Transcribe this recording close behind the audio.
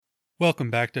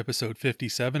Welcome back to episode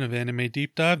 57 of Anime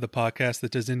Deep Dive, the podcast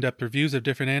that does in-depth reviews of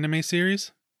different anime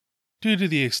series. Due to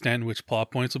the extent in which plot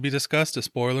points will be discussed, a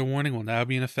spoiler warning will now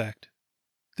be in effect.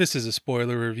 This is a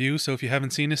spoiler review, so if you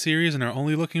haven't seen a series and are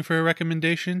only looking for a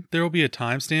recommendation, there will be a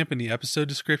timestamp in the episode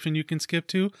description you can skip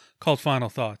to called Final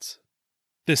Thoughts.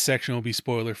 This section will be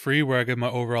spoiler-free, where I give my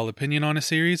overall opinion on a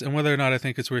series and whether or not I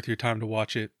think it's worth your time to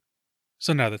watch it.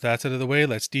 So now that that's out of the way,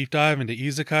 let's deep dive into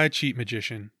Isekai Cheat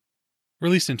Magician.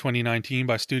 Released in 2019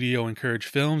 by Studio Encourage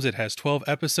Films, it has 12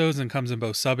 episodes and comes in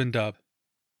both sub and dub.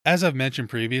 As I've mentioned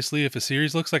previously, if a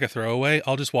series looks like a throwaway,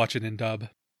 I'll just watch it in dub.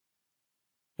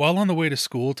 While on the way to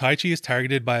school, Taichi is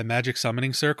targeted by a magic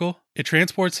summoning circle. It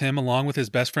transports him along with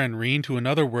his best friend Rin to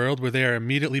another world where they are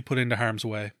immediately put into harm's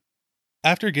way.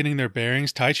 After getting their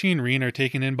bearings, Taichi and Rin are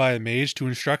taken in by a mage to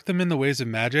instruct them in the ways of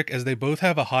magic, as they both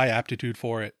have a high aptitude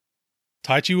for it.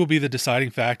 Taichi will be the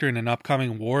deciding factor in an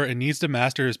upcoming war and needs to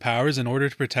master his powers in order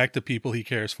to protect the people he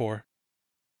cares for.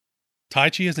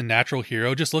 Taichi is a natural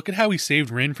hero. Just look at how he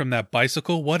saved Rin from that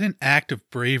bicycle. What an act of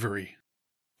bravery.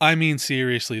 I mean,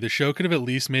 seriously, the show could have at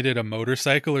least made it a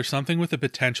motorcycle or something with the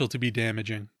potential to be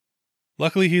damaging.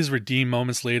 Luckily, he is redeemed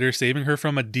moments later, saving her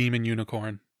from a demon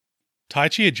unicorn.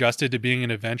 Taichi adjusted to being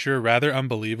an adventurer rather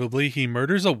unbelievably. He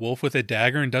murders a wolf with a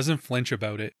dagger and doesn't flinch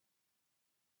about it.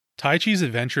 Taichi's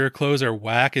adventurer clothes are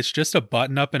whack, it's just a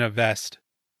button-up and a vest.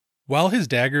 While his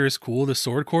dagger is cool, the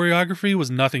sword choreography was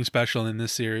nothing special in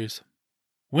this series.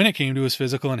 When it came to his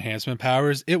physical enhancement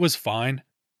powers, it was fine.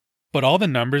 But all the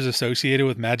numbers associated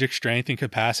with magic strength and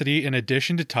capacity, in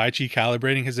addition to Taichi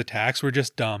calibrating his attacks, were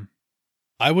just dumb.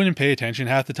 I wouldn't pay attention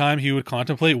half the time. He would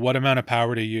contemplate what amount of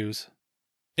power to use.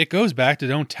 It goes back to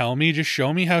don't tell me, just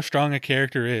show me how strong a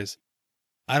character is.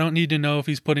 I don't need to know if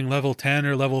he's putting level 10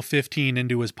 or level 15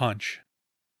 into his punch.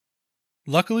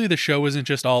 Luckily, the show isn't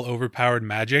just all overpowered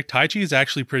magic. Taichi is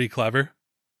actually pretty clever.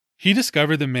 He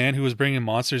discovered the man who was bringing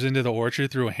monsters into the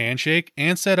orchard through a handshake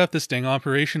and set up the sting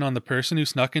operation on the person who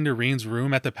snuck into Rin's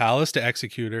room at the palace to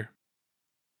execute her.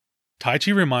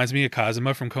 Taichi reminds me of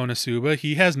Kazuma from Konosuba.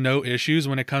 He has no issues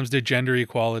when it comes to gender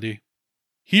equality.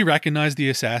 He recognized the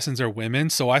assassins are women,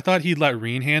 so I thought he'd let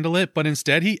Rin handle it, but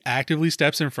instead he actively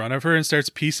steps in front of her and starts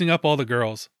piecing up all the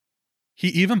girls. He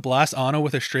even blasts Anno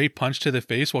with a straight punch to the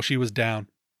face while she was down.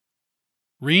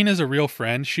 Rin is a real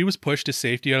friend. She was pushed to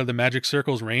safety out of the magic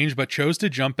circle's range, but chose to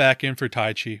jump back in for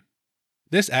Taichi.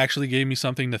 This actually gave me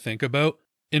something to think about.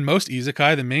 In most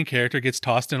isekai, the main character gets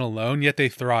tossed in alone, yet they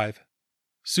thrive.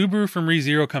 Subaru from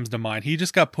Re:Zero comes to mind. He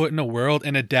just got put in a world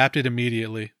and adapted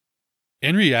immediately.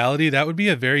 In reality, that would be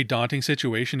a very daunting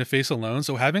situation to face alone,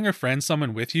 so having a friend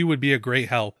summon with you would be a great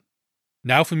help.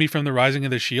 Naofumi from the Rising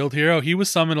of the Shield Hero, he was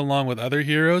summoned along with other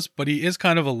heroes, but he is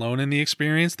kind of alone in the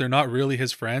experience. They're not really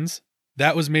his friends.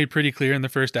 That was made pretty clear in the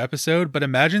first episode, but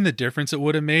imagine the difference it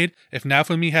would have made if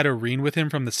Naofumi had a Rin with him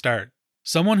from the start.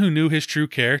 Someone who knew his true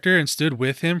character and stood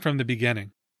with him from the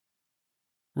beginning.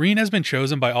 Rin has been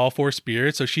chosen by all four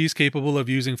spirits, so she's capable of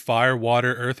using fire,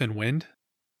 water, earth, and wind.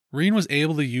 Rin was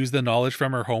able to use the knowledge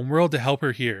from her homeworld to help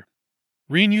her here.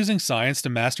 Rin using science to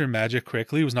master magic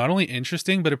quickly was not only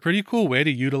interesting, but a pretty cool way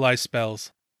to utilize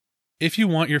spells. If you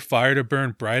want your fire to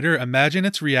burn brighter, imagine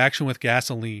its reaction with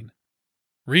gasoline.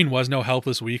 Rin was no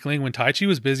helpless weakling. When Taichi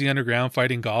was busy underground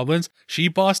fighting goblins, she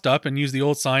bossed up and used the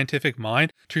old scientific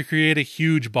mind to create a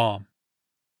huge bomb.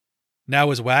 Now,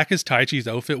 as whack as Taichi's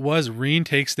outfit was, Rin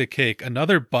takes the cake,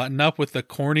 another button-up with the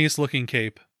corniest looking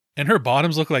cape. And her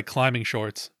bottoms look like climbing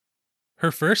shorts.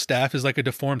 Her first staff is like a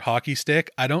deformed hockey stick.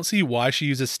 I don't see why she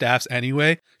uses staffs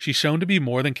anyway. She's shown to be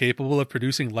more than capable of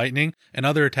producing lightning and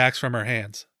other attacks from her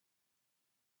hands.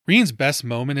 Rin's best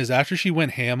moment is after she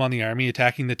went ham on the army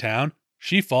attacking the town.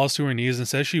 She falls to her knees and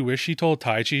says she wished she told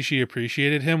Taichi she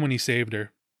appreciated him when he saved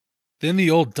her. Then the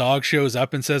old dog shows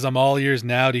up and says, "I'm all ears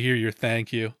now to hear your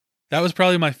thank you." That was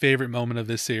probably my favorite moment of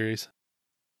this series.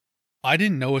 I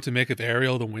didn't know what to make of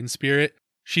Ariel, the wind spirit.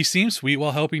 She seemed sweet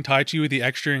while helping Taichi with the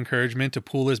extra encouragement to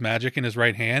pool his magic in his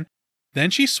right hand. Then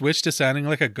she switched to sounding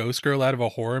like a ghost girl out of a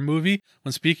horror movie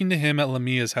when speaking to him at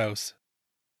Lamia's house.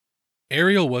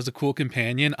 Ariel was a cool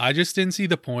companion. I just didn't see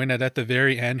the point at the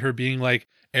very end her being like,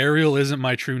 "Ariel isn't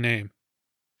my true name."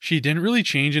 She didn't really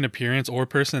change in appearance or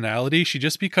personality, she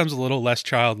just becomes a little less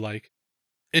childlike.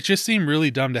 It just seemed really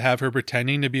dumb to have her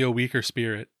pretending to be a weaker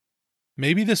spirit.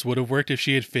 Maybe this would have worked if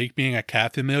she had faked being a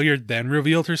cat familiar, then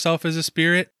revealed herself as a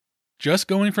spirit. Just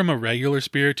going from a regular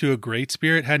spirit to a great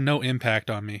spirit had no impact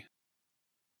on me.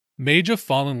 Mage of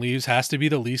Fallen Leaves has to be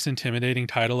the least intimidating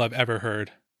title I've ever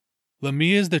heard.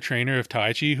 Lamia is the trainer of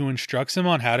Taichi who instructs him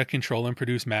on how to control and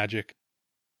produce magic.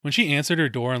 When she answered her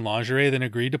door in lingerie then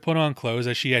agreed to put on clothes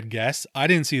as she had guests, I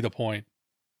didn't see the point.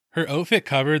 Her outfit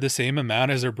covered the same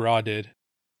amount as her bra did.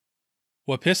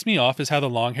 What pissed me off is how the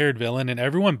long-haired villain and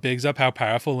everyone bigs up how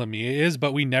powerful Lamia is,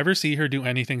 but we never see her do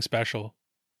anything special.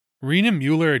 Rean and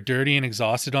Mueller are dirty and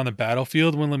exhausted on the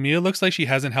battlefield when Lamia looks like she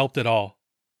hasn't helped at all.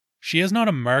 She has not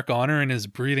a mark on her and is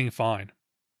breathing fine.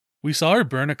 We saw her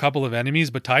burn a couple of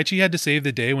enemies, but Taichi had to save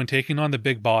the day when taking on the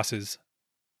big bosses.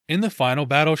 In the final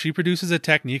battle, she produces a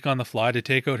technique on the fly to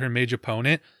take out her mage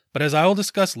opponent, but as I will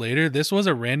discuss later, this was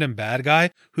a random bad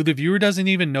guy who the viewer doesn't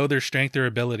even know their strength or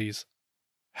abilities.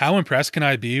 How impressed can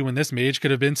I be when this mage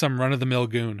could have been some run-of-the-mill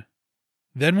goon?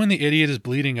 Then when the idiot is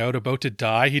bleeding out about to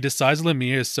die, he decides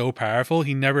Lamia is so powerful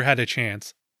he never had a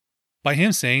chance. By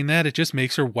him saying that, it just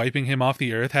makes her wiping him off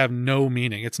the earth have no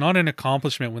meaning. It's not an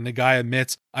accomplishment when the guy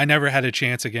admits, I never had a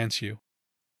chance against you.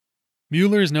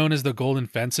 Mueller is known as the Golden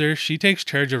Fencer. She takes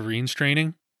charge of Reen's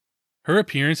training. Her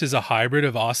appearance is a hybrid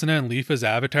of Asuna and Leafa's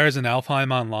avatars in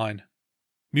Alfheim Online.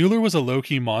 Mueller was a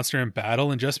low-key monster in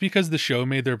battle, and just because the show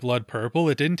made their blood purple,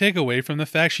 it didn't take away from the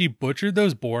fact she butchered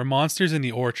those boar monsters in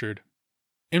the orchard.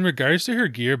 In regards to her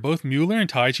gear, both Mueller and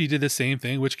Taichi did the same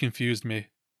thing, which confused me.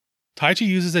 Taichi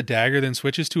uses a dagger, then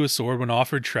switches to a sword when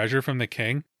offered treasure from the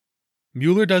king.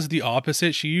 Mueller does the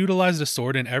opposite. She utilized a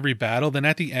sword in every battle, then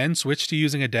at the end switched to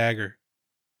using a dagger.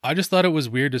 I just thought it was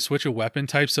weird to switch a weapon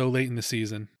type so late in the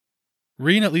season.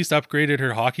 Reen at least upgraded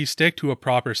her hockey stick to a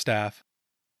proper staff.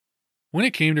 When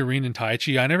it came to Reen and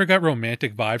Taichi, I never got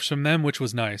romantic vibes from them, which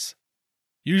was nice.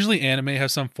 Usually anime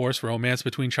has some forced romance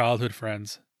between childhood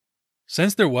friends.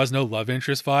 Since there was no love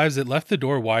interest vibes, it left the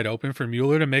door wide open for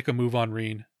Mueller to make a move on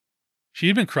Reen. She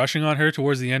had been crushing on her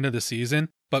towards the end of the season,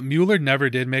 but Mueller never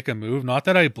did make a move. Not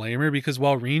that I blame her, because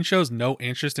while Reen shows no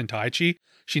interest in Taichi,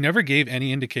 she never gave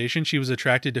any indication she was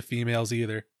attracted to females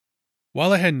either.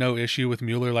 While I had no issue with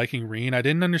Mueller liking Reen, I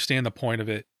didn't understand the point of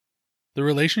it. The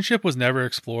relationship was never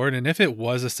explored, and if it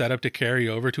was a setup to carry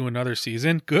over to another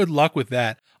season, good luck with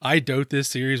that. I doubt this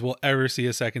series will ever see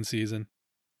a second season.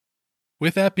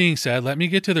 With that being said, let me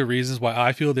get to the reasons why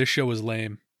I feel this show is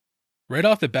lame. Right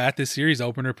off the bat, this series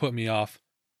opener put me off.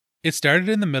 It started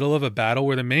in the middle of a battle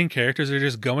where the main characters are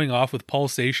just going off with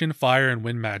pulsation, fire, and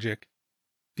wind magic.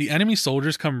 The enemy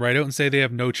soldiers come right out and say they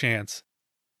have no chance.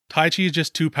 Taichi is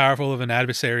just too powerful of an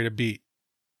adversary to beat.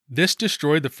 This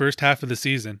destroyed the first half of the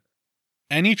season.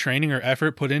 Any training or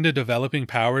effort put into developing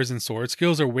powers and sword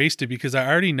skills are wasted because I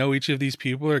already know each of these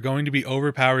people are going to be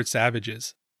overpowered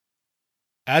savages.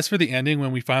 As for the ending,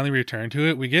 when we finally return to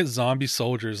it, we get zombie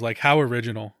soldiers, like how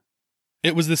original.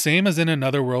 It was the same as in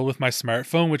Another World with my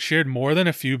smartphone, which shared more than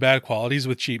a few bad qualities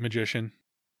with Cheat Magician.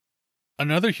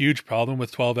 Another huge problem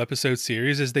with 12-episode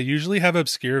series is they usually have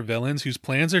obscure villains whose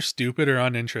plans are stupid or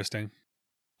uninteresting.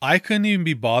 I couldn't even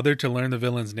be bothered to learn the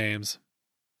villains' names.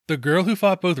 The girl who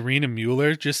fought both Reen and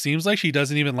Mueller just seems like she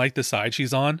doesn't even like the side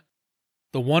she's on.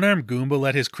 The one-armed Goomba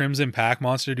let his Crimson Pack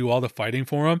monster do all the fighting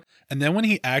for him, and then when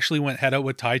he actually went head-out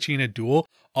with Taichi in a duel,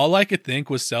 all I could think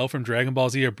was Cell from Dragon Ball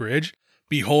Z Abridged,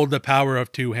 behold the power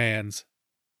of two hands.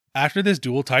 After this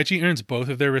duel, Taichi earns both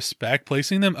of their respect,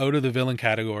 placing them out of the villain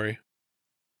category.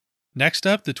 Next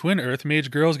up, the twin Earth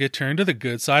Mage girls get turned to the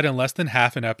good side in less than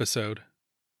half an episode.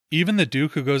 Even the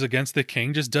Duke who goes against the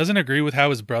king just doesn't agree with how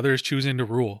his brother is choosing to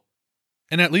rule.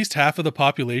 And at least half of the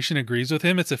population agrees with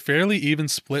him. It's a fairly even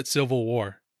split civil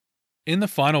war. In the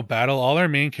final battle, all our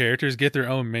main characters get their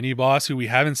own mini-boss who we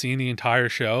haven't seen the entire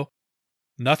show.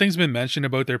 Nothing's been mentioned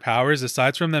about their powers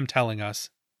aside from them telling us.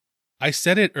 I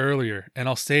said it earlier, and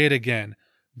I'll say it again.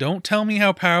 Don't tell me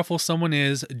how powerful someone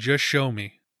is, just show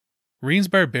me. Reen's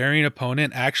barbarian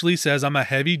opponent actually says I'm a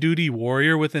heavy-duty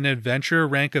warrior with an adventurer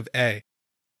rank of A.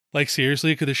 Like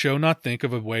seriously, could the show not think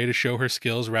of a way to show her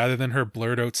skills rather than her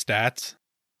blurred-out stats?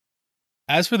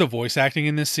 As for the voice acting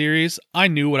in this series, I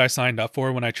knew what I signed up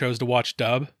for when I chose to watch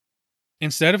dub.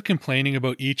 Instead of complaining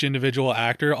about each individual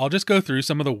actor, I'll just go through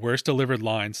some of the worst delivered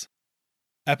lines.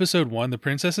 Episode 1, the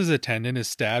princess's attendant is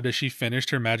stabbed as she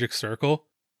finished her magic circle.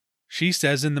 She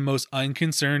says in the most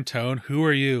unconcerned tone, "Who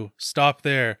are you? Stop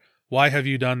there. Why have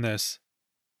you done this?"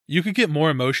 You could get more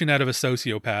emotion out of a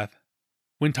sociopath.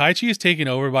 When Taichi is taken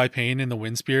over by Pain in the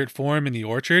wind spirit form in the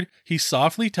orchard, he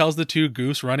softly tells the two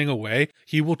goose running away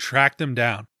he will track them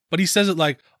down. But he says it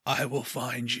like, "I will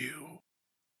find you."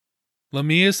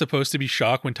 Lamia is supposed to be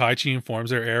shocked when Taichi informs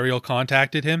her Ariel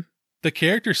contacted him. The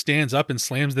character stands up and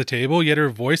slams the table, yet her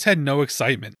voice had no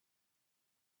excitement.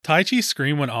 Taichi's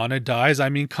scream when Anna dies, I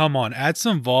mean come on, add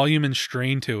some volume and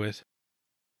strain to it.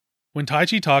 When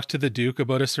Taichi talks to the Duke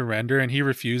about a surrender and he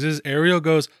refuses, Ariel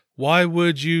goes, "Why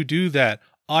would you do that?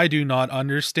 I do not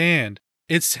understand."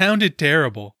 It sounded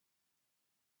terrible.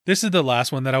 This is the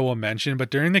last one that I will mention, but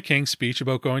during the king's speech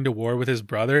about going to war with his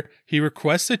brother, he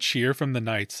requests a cheer from the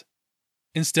knights.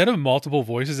 Instead of multiple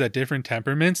voices at different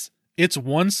temperaments, it's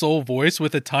one sole voice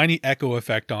with a tiny echo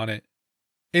effect on it.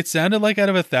 It sounded like out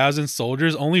of 1,000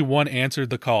 soldiers, only one answered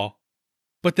the call.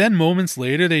 But then moments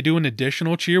later, they do an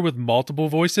additional cheer with multiple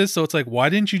voices, so it's like, why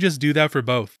didn't you just do that for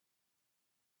both?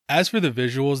 As for the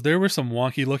visuals, there were some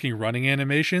wonky looking running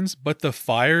animations, but the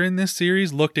fire in this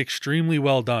series looked extremely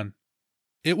well done.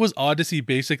 It was odd to see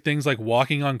basic things like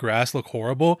walking on grass look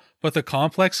horrible, but the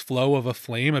complex flow of a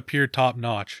flame appeared top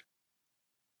notch.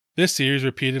 This series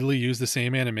repeatedly used the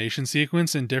same animation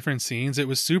sequence in different scenes. It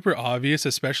was super obvious,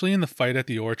 especially in the fight at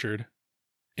the orchard.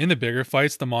 In the bigger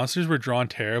fights, the monsters were drawn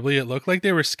terribly. It looked like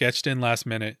they were sketched in last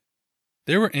minute.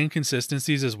 There were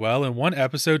inconsistencies as well. In one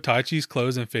episode, Taichi's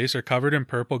clothes and face are covered in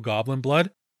purple goblin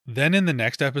blood. Then in the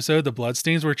next episode, the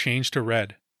bloodstains were changed to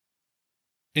red.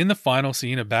 In the final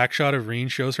scene, a backshot of Rin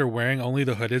shows her wearing only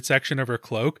the hooded section of her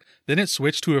cloak, then it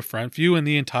switched to a front view and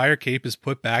the entire cape is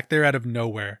put back there out of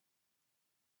nowhere.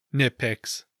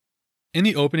 Nitpicks. In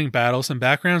the opening battle, some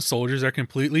background soldiers are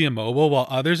completely immobile while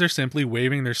others are simply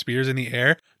waving their spears in the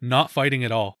air, not fighting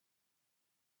at all.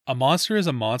 A monster is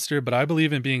a monster, but I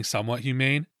believe in being somewhat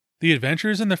humane. The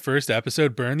adventurers in the first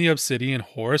episode burn the obsidian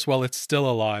horse while it's still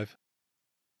alive.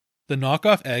 The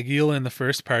knockoff egg eel in the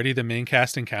first party the main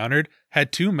cast encountered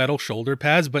had 2 metal shoulder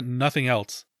pads but nothing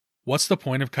else. What's the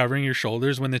point of covering your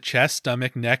shoulders when the chest,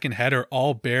 stomach, neck, and head are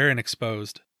all bare and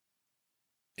exposed?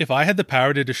 If I had the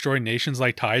power to destroy nations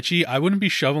like Taichi, I wouldn't be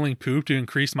shoveling poop to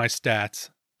increase my stats.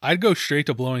 I'd go straight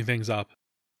to blowing things up.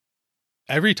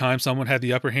 Every time someone had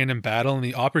the upper hand in battle and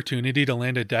the opportunity to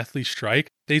land a deathly strike,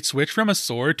 they'd switch from a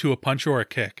sword to a punch or a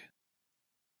kick.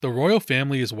 The royal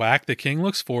family is whack. The king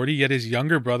looks 40, yet his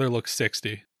younger brother looks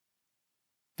 60.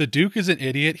 The duke is an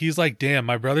idiot. He's like, damn,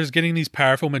 my brother's getting these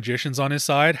powerful magicians on his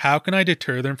side. How can I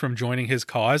deter them from joining his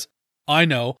cause? I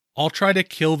know, I'll try to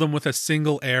kill them with a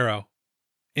single arrow.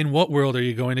 In what world are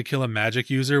you going to kill a magic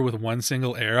user with one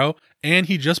single arrow? And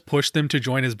he just pushed them to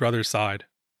join his brother's side.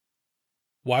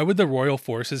 Why would the royal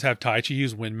forces have Taichi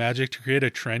use wind magic to create a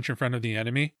trench in front of the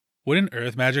enemy? Wouldn't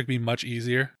earth magic be much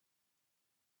easier?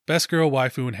 Best girl,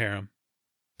 waifu, and harem.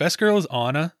 Best girl is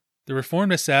Ana, the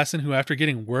reformed assassin who after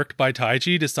getting worked by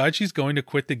Taichi decides she's going to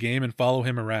quit the game and follow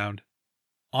him around.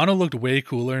 Ana looked way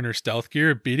cooler in her stealth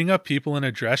gear. Beating up people in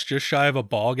a dress just shy of a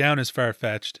ball gown is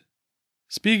far-fetched.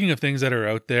 Speaking of things that are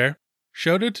out there,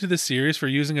 shout out to the series for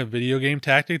using a video game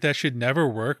tactic that should never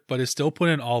work but is still put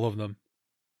in all of them.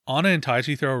 Ana and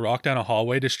Taichi throw a rock down a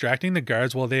hallway, distracting the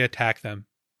guards while they attack them.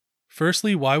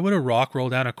 Firstly, why would a rock roll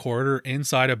down a corridor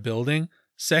inside a building?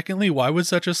 Secondly, why would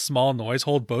such a small noise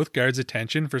hold both guards'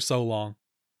 attention for so long?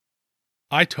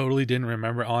 I totally didn't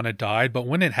remember Ana died, but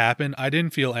when it happened, I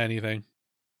didn't feel anything.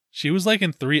 She was like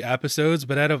in 3 episodes,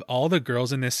 but out of all the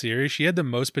girls in this series, she had the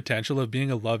most potential of being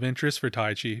a love interest for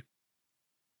Taichi.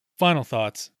 Final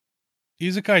thoughts.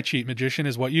 Isekai Cheat Magician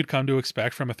is what you'd come to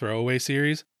expect from a throwaway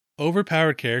series.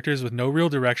 Overpowered characters with no real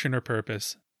direction or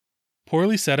purpose.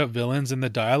 Poorly set up villains, and the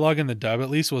dialogue in the dub at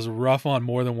least was rough on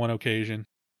more than one occasion.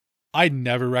 I'd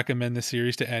never recommend this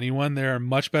series to anyone. There are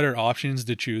much better options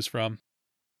to choose from.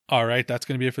 Alright, that's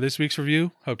going to be it for this week's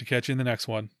review. Hope to catch you in the next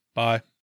one. Bye.